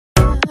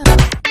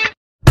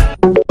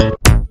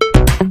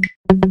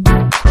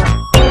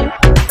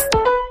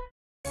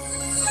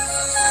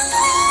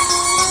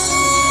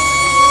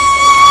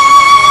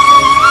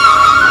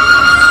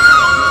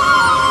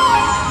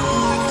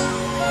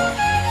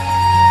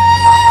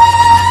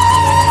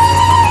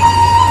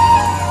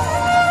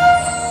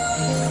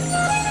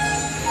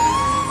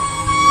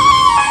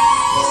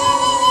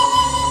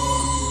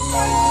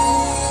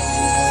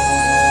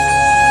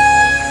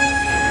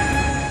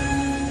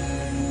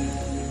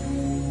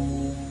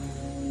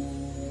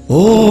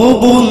ও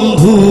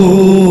বন্ধু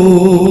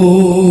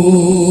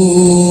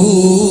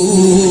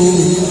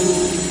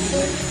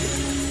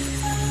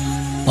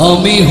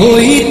আমি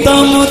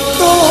হইতাম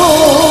তো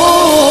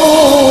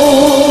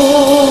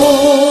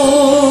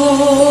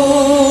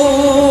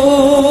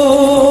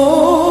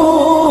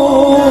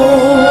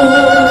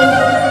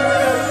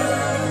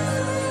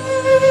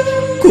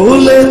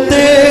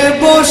কোলেতে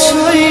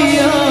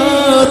বসাইয়া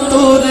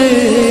তোরে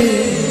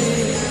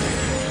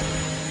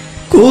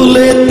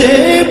কোলেতে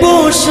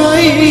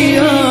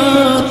বসাইয়া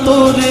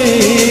তোরে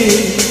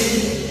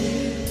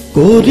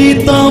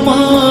করিতাম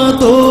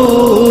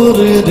আদর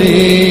রে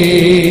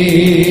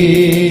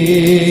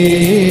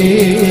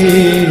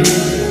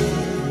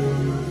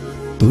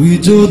তুই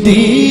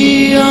যদি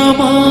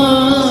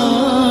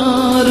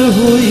আমার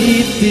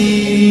হইতি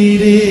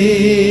রে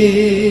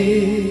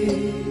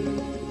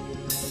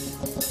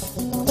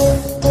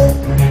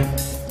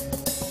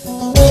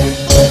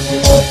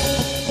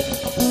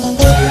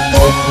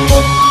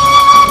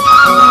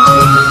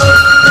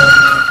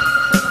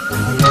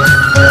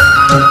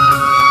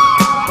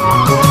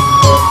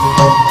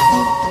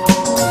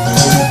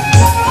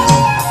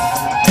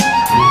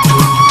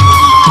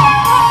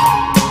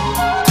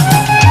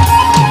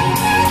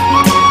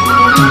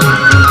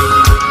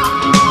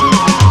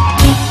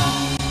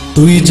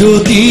তুই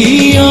যদি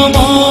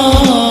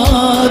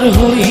আমার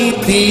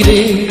হইতি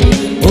রে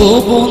ও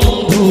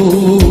বন্ধু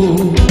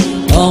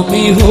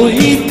আমি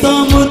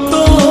হইতাম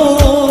তো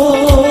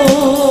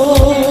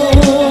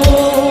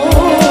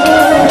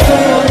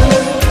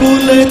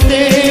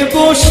কুলেতে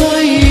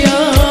বসাইয়া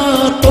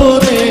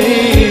তোরে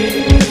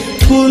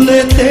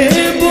কুলেতে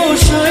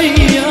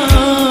বসাইয়া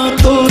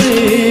তোরে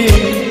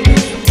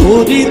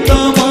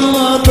করিতাম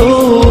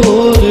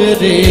আদর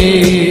রে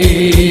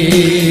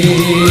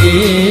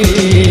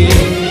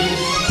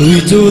তুই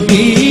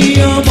যদি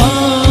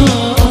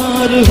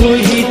আমার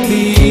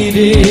হইতি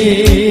রে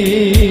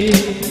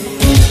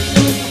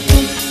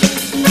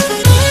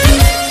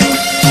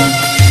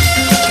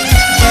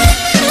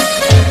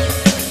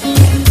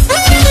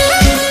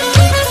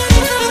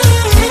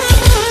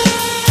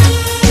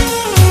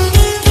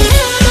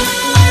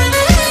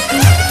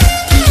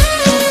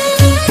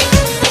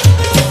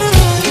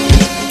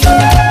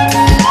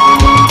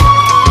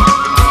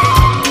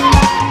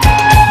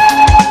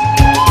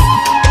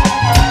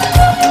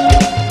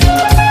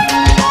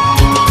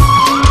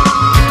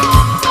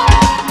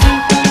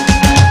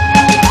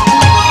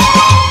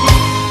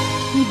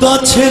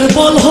গাছের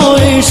বল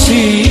হয়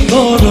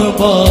শিকড়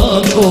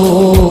বাগো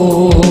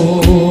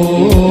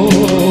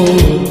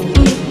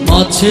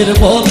মাছের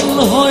বল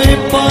হয়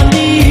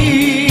পানি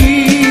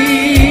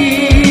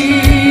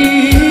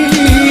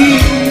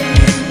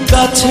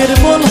গাছের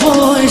বল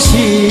হয়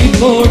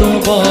শিকড়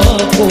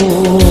বাগো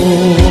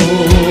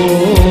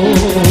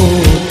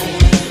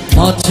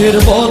মাছের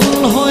বল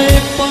হয়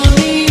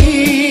পানি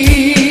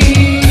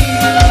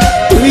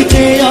তুই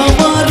যে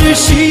আমার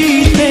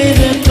শীতের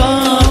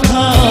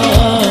কাঁথা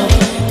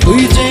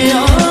তুই যে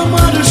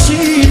আমার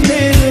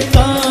শীতের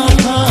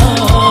কাঁথা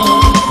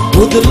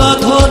উদলা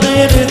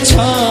ঘরের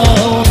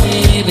ছাউনি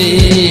রে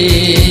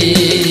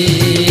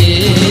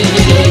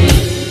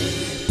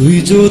তুই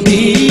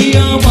যদি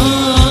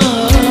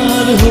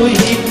আমার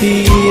হইতি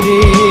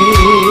রে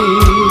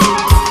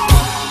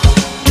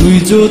তুই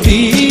যদি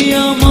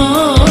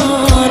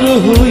আমার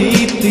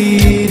হইতি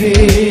রে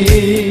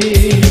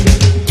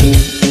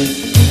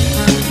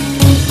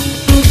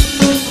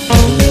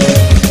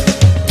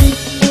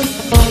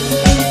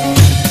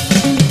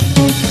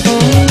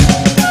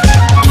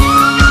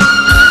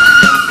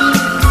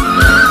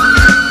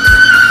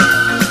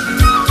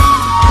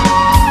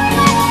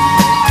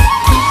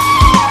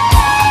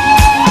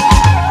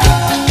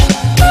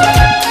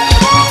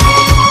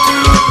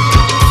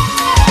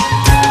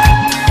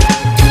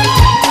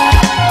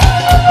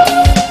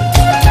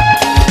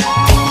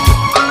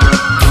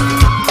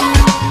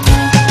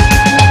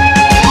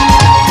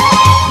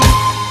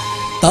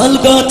তাল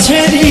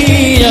গাছেরই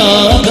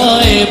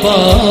আগায়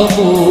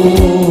বাবু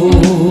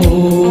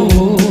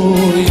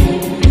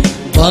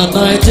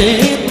বানায় যে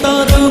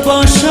তার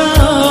বাসা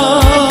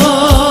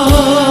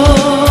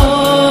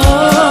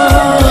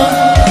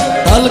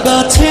তাল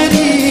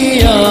গাছেরই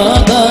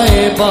আগায়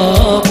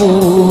বাবু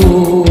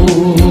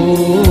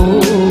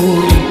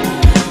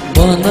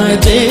বানায়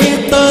যে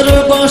তার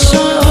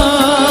বাসা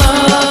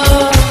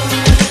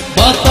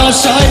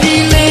বাতাস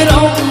আইলে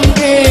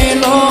রঙে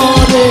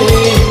লরে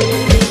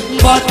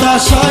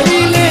বাতাস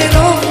আইলে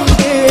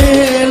রঙে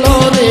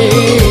লরে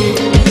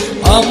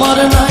আমার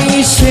নাই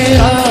সে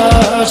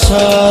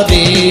আশা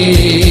রে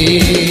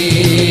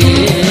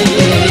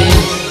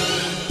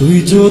তুই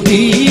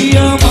যদি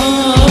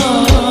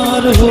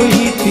আমার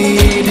হইতি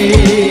রে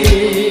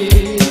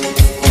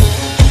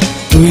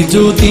তুই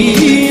যদি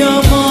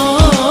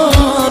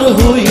আমার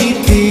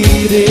হইতি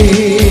রে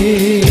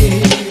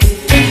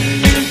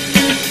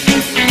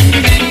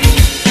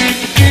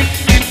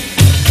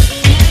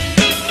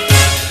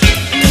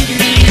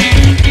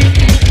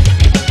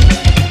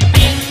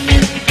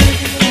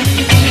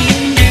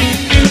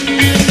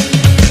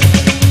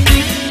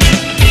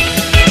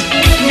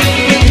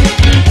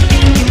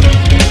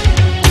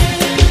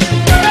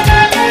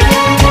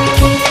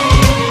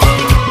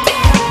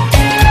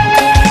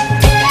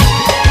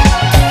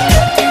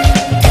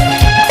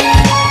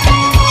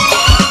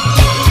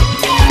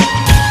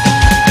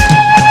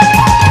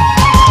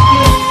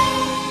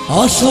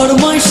আষাঢ়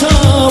মাইশা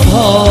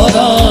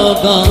ভরা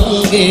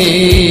গাঙ্গে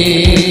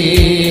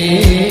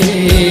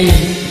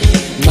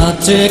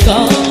নাচে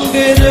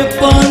গাঙ্গের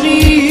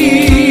পানি,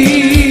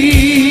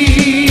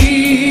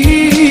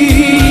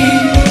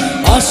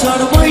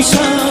 আষাঢ়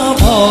মাইশা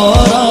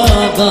ভরা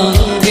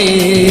গাঙ্গে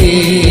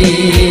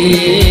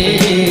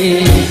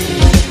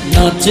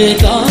নাচে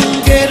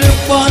গাঙ্গের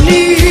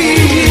পানি।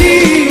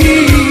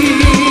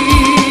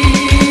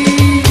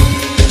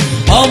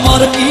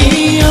 আমার কি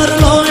আর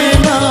লয়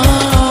না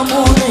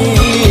মনে,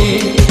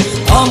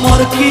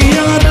 আমার কি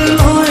আর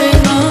লয়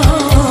না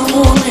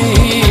মনে,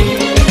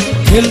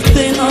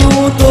 খেলতে নাও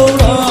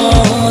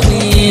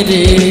দৌড়ানি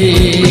রে।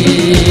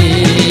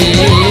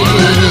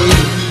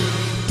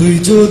 তুই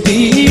যদি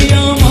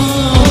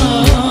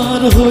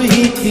আমার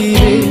হইতি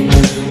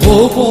রে ও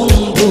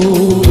বন্ধু,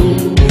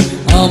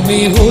 আমি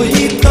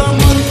হইতাম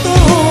তো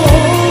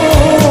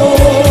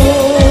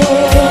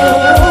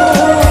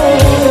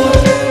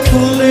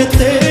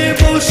ফুলেতে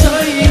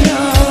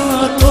বসাইয়া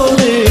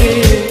তোরে,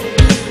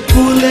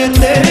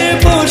 ফুলেতে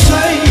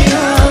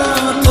বসাইয়া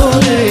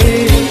তোরে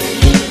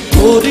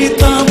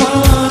করিতাম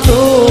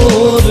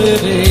আদর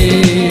রে।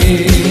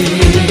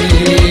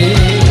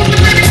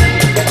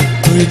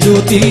 তুই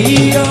যদি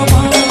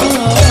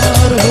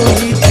আমার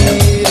হইতি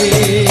রে,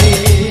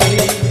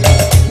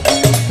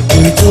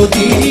 তুই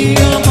যদি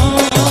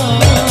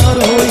আমার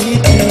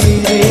হইতি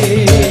রে,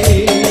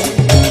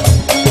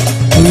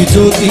 তুই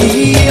যদি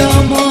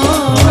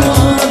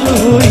আমার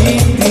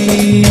হইতি।